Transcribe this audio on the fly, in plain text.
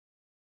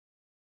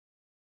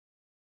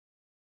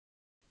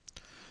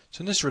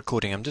So in this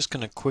recording I'm just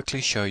going to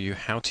quickly show you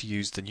how to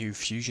use the new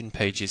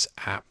FusionPages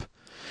app.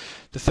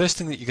 The first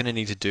thing that you're going to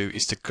need to do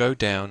is to go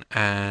down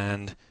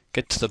and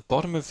get to the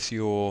bottom of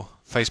your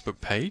Facebook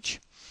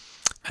page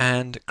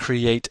and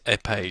create a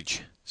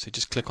page. So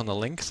just click on the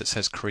link that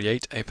says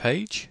create a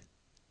page,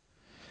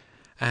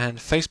 and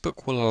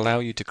Facebook will allow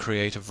you to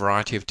create a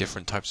variety of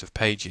different types of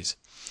pages,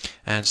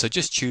 and so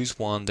just choose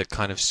one that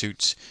kind of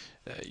suits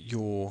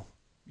your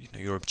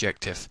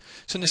objective.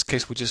 So in this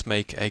case we'll just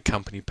make a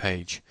company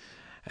page,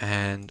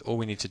 and all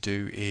we need to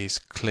do is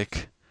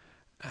click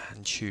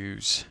and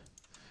choose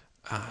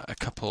a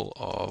couple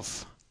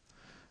of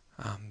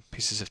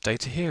pieces of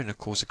data here, and of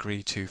course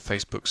agree to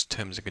Facebook's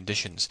terms and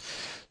conditions.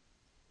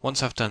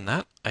 Once I've done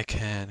that, I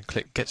can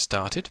click Get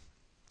Started,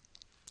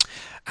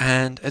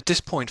 and at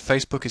this point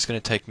Facebook is going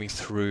to take me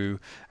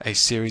through a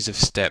series of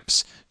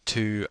steps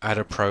to add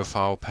a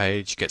profile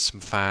page, get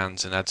some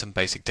fans, and add some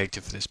basic data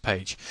for this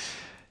page.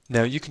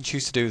 Now you can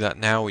choose to do that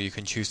now, or you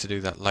can choose to do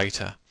that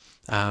later.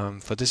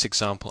 For this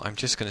example, I'm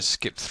just going to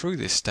skip through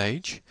this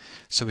stage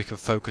so we can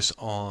focus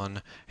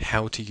on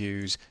how to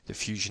use the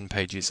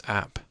FusionPages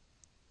app.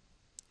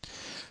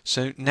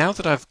 So now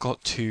that I've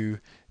got to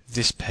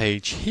this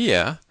page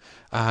here,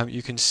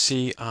 you can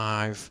see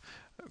I've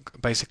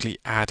basically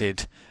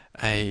added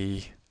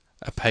a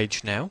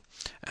page now,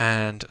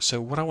 and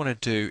so what I want to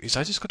do is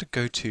I just got to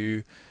go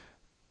to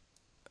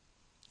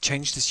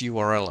change this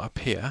URL up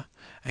here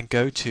and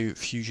go to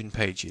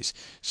FusionPages.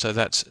 So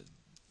that's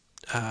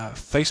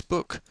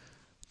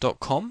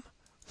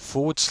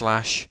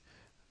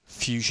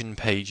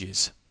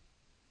facebook.com/FusionPages.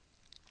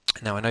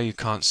 Now I know you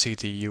can't see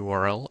the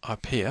URL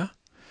up here.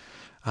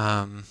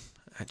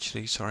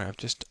 Actually, sorry, I've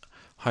just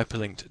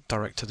hyperlinked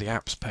direct to the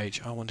apps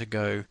page. I want to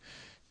go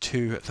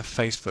to the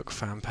Facebook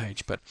fan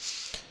page. But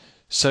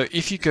so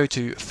if you go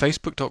to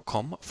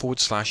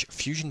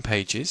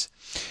facebook.com/FusionPages,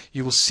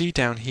 you will see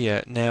down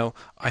here, now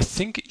I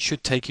think it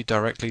should take you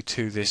directly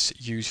to this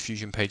Use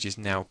FusionPages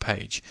Now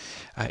page.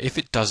 If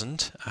it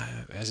doesn't,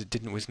 as it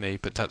didn't with me,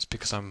 but that's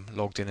because I'm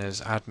logged in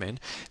as admin,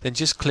 then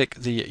just click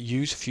the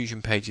Use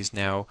FusionPages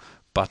Now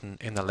button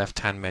in the left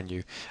hand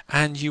menu,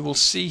 and you will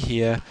see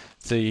here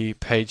the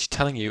page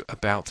telling you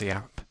about the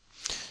app.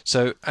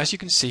 So as you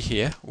can see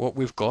here, what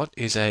we've got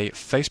is a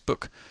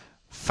Facebook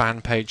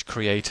fan page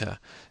creator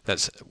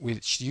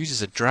which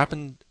uses a drag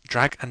and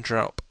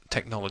drop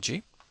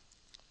technology,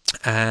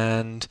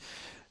 and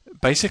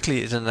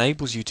basically it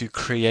enables you to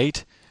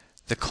create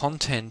the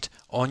content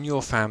on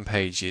your fan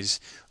pages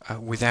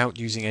without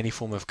using any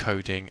form of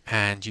coding,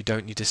 and you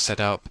don't need to set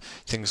up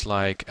things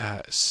like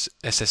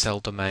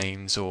SSL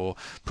domains or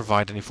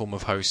provide any form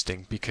of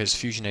hosting, because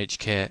Fusion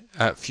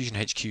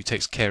HQ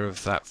takes care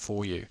of that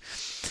for you.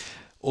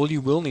 All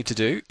you will need to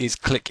do is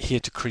click here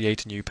to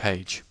create a new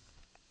page.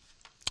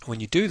 When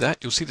you do that,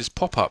 you'll see this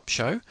pop-up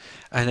show,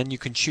 and then you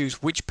can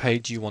choose which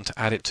page you want to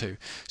add it to.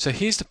 So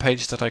here's the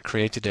page that I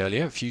created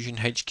earlier, Fusion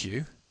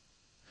HQ,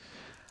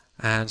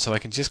 and so I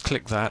can just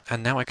click that,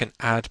 and now I can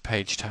add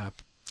page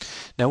tab.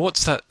 Now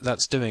what's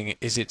that's doing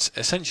is it's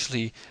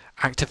essentially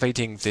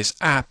activating this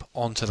app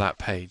onto that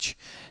page.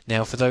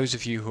 Now for those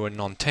of you who are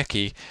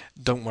non-techie,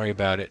 don't worry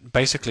about it.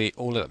 Basically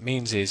all that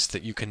means is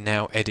that you can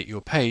now edit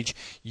your page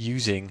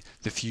using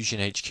the Fusion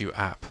HQ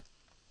app.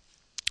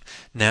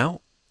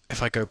 Now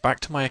if I go back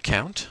to my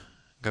account,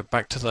 go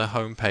back to the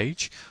home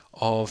page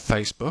of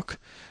Facebook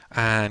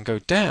and go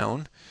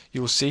down,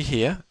 you will see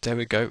here, there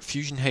we go,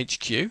 Fusion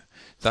HQ.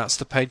 That's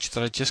the page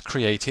that I just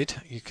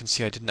created. You can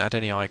see I didn't add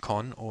any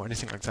icon or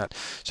anything like that.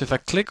 So if I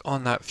click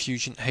on that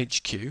Fusion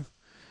HQ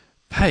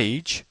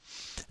page,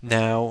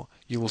 now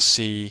you will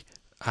see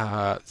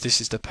this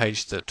is the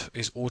page that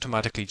is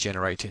automatically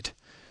generated.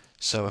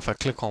 So if I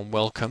click on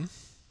Welcome,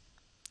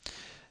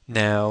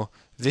 now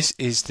this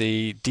is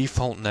the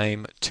default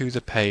name to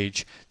the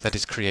page that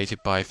is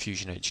created by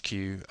Fusion HQ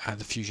and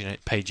the Fusion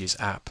Pages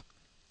app.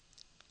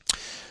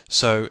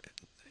 So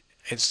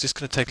it's just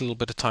going to take a little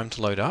bit of time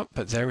to load up,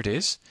 but there it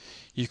is.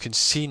 You can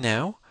see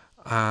now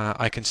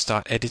I can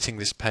start editing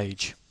this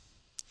page,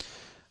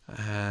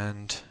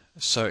 and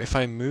so if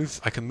I can move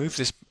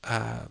this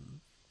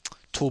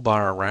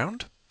toolbar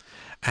around,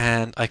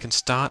 and I can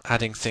start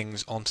adding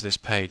things onto this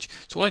page.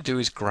 So all I do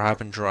is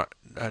drag and drop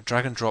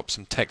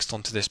some text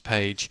onto this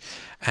page,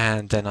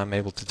 and then I'm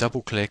able to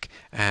double click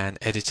and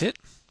edit it.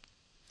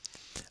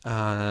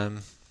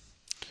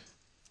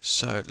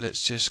 So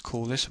let's just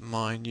call this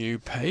my new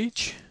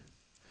page,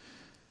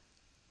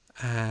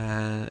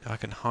 and I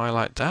can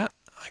highlight that,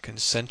 I can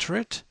center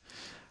it,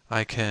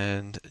 I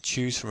can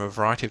choose from a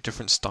variety of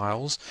different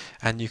styles,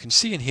 and you can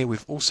see in here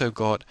we've also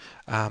got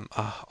a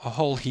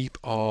whole heap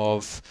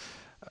of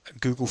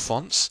Google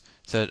fonts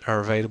that are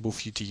available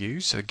for you to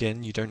use. So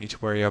again, you don't need to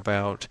worry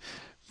about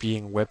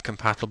being web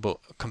compatible.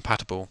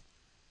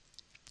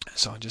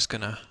 So I'm just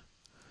gonna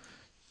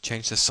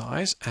change the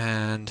size,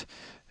 and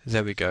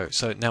there we go.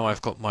 So now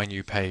I've got my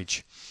new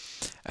page,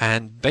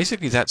 and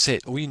basically that's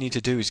it. All you need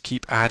to do is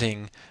keep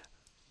adding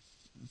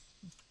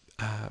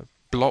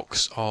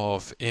blocks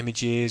of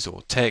images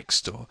or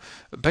text or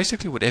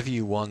basically whatever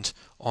you want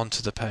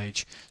onto the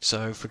page.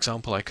 So for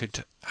example, I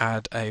could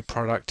add a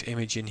product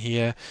image in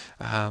here,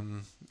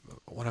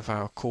 one of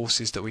our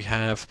courses that we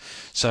have.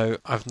 So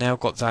I've now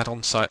got that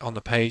on site on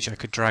the page. I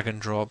could drag and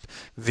drop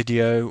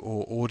video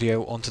or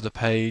audio onto the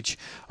page.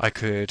 I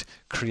could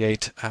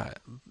create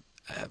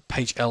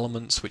page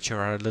elements, which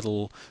are our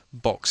little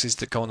boxes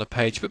that go on the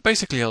page, but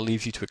basically I'll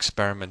leave you to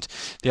experiment.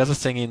 The other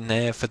thing in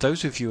there, for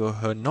those of you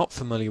who are not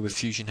familiar with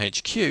Fusion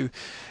HQ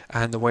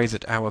and the way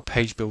that our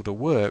page builder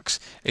works,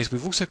 is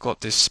we've also got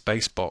this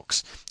space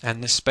box,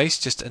 and this space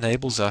just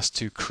enables us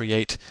to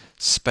create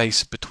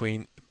space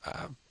between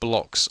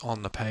blocks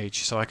on the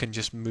page. So I can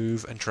just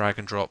move and drag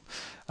and drop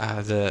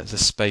the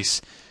space,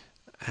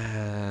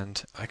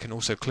 and I can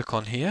also click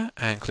on here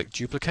and click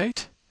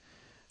duplicate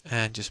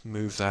and just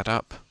move that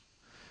up.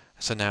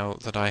 So now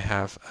that I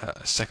have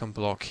a second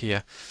block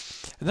here,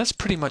 and that's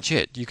pretty much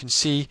it. You can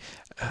see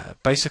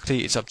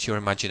basically it's up to your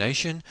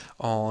imagination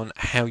on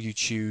how you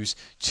choose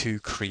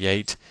to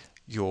create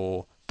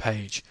your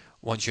page.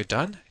 Once you're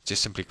done,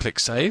 just simply click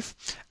save,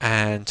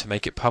 and to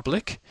make it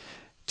public,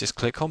 just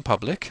click on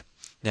public.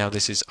 Now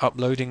this is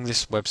uploading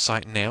this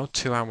website now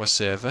to our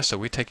server, so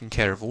we're taking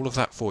care of all of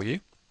that for you.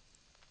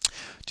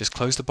 Just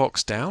close the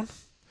box down.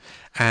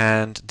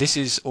 And this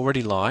is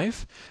already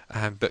live,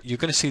 but you're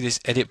going to see this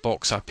edit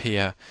box up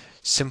here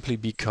simply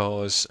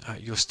because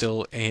you're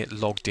still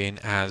logged in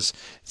as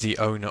the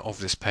owner of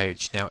this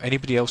page. Now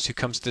anybody else who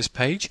comes to this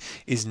page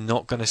is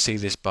not going to see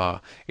this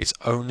bar. It's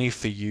only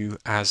for you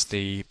as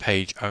the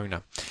page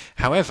owner.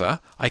 However,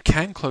 I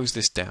can close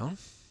this down.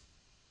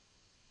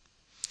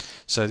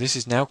 So this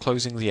is now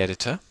closing the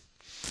editor,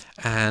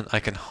 and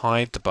I can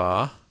hide the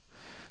bar.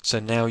 So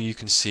now you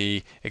can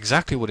see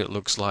exactly what it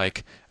looks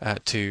like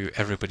to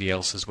everybody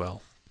else as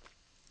well.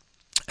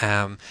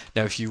 Now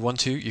if you want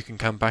to, you can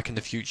come back in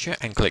the future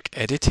and click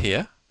edit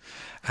here,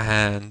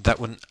 and that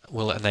one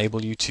will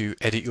enable you to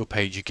edit your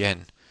page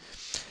again.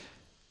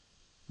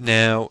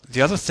 Now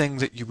the other thing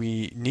that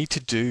we need to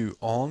do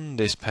on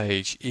this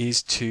page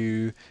is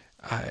to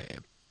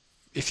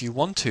if you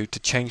want to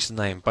change the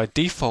name. By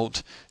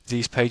default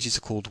these pages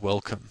are called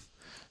welcome.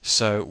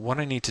 So what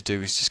I need to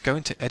do is just go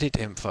into edit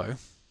info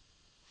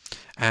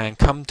and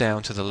come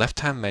down to the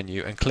left hand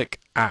menu and click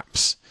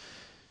apps.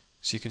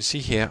 So you can see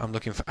here I'm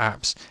looking for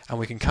apps, and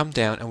we can come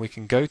down and we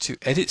can go to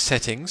edit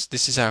settings.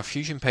 This is our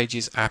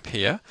FusionPages app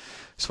here,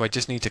 so I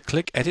just need to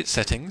click edit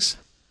settings,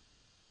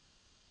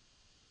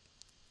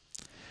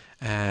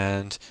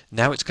 and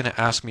now it's going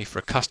to ask me for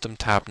a custom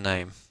tab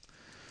name.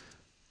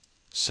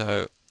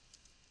 So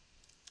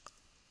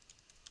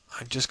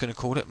I'm just going to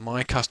call it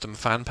my custom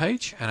fan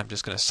page, and I'm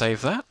just going to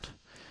save that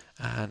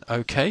and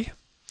OK.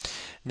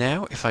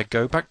 Now if I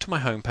go back to my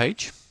home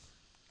page,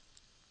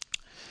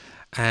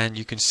 and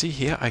you can see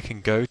here I can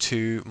go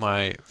to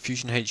my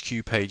Fusion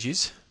HQ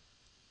pages,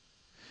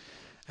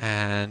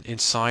 and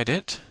inside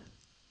it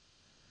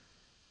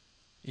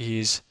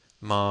is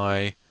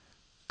my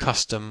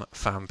custom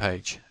fan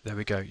page. There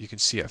we go. You can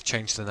see I've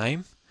changed the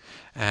name,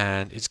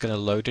 and it's going to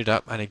load it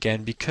up, and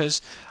again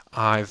because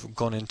I've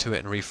gone into it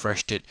and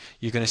refreshed it,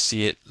 you're going to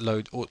see it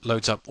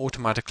loads up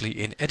automatically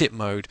in edit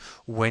mode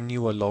when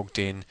you are logged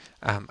in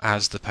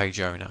as the page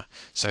owner.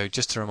 So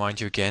just to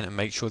remind you again and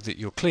make sure that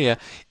you're clear,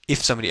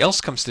 if somebody else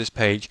comes to this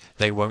page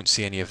they won't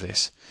see any of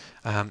this.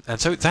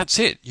 And so that's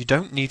it. You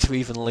don't need to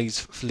even leave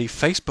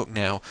Facebook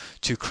now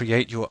to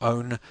create your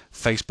own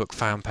Facebook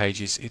fan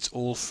pages. It's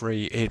all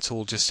free. It's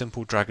all just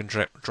simple drag and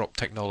drop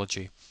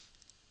technology.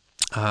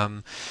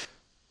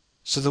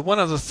 So the one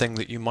other thing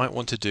that you might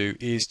want to do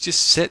is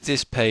just set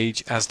this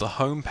page as the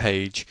home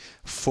page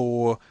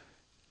for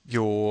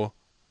your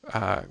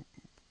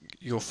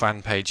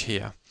fan page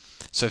here.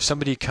 So if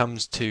somebody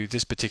comes to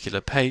this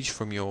particular page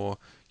from your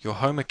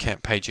home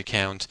page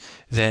account,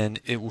 then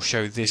it will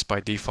show this by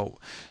default.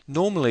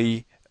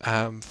 Normally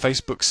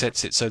Facebook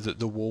sets it so that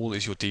the wall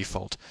is your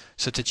default.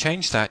 So to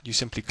change that, you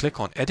simply click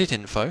on Edit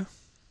Info.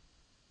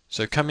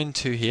 So come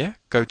into here,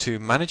 go to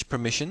Manage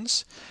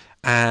Permissions,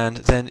 and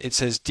then it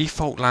says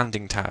Default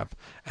Landing tab,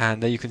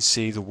 and there you can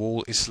see the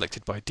wall is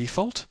selected by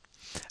default.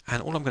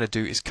 And all I'm going to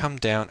do is come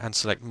down and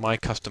select My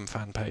Custom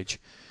Fan Page,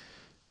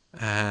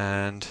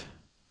 and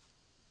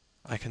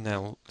I can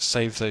now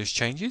save those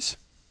changes.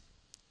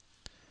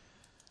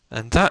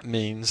 And that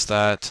means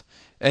that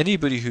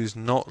anybody who's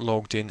not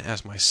logged in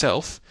as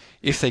myself,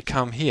 if they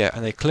come here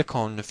and they click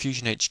on the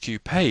Fusion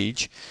HQ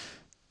page,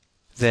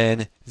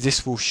 then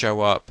this will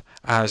show up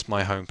as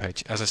my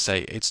homepage. As I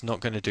say, it's not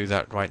going to do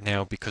that right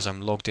now because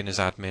I'm logged in as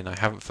admin. I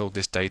haven't filled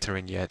this data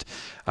in yet.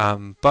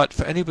 But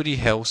for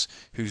anybody else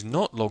who's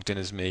not logged in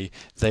as me,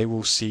 they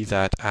will see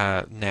that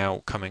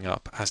now coming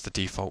up as the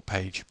default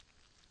page.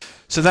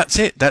 So that's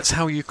it. That's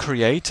how you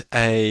create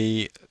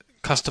a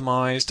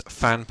customized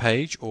fan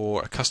page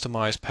or a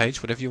customized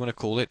page, whatever you want to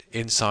call it,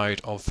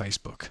 inside of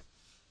Facebook.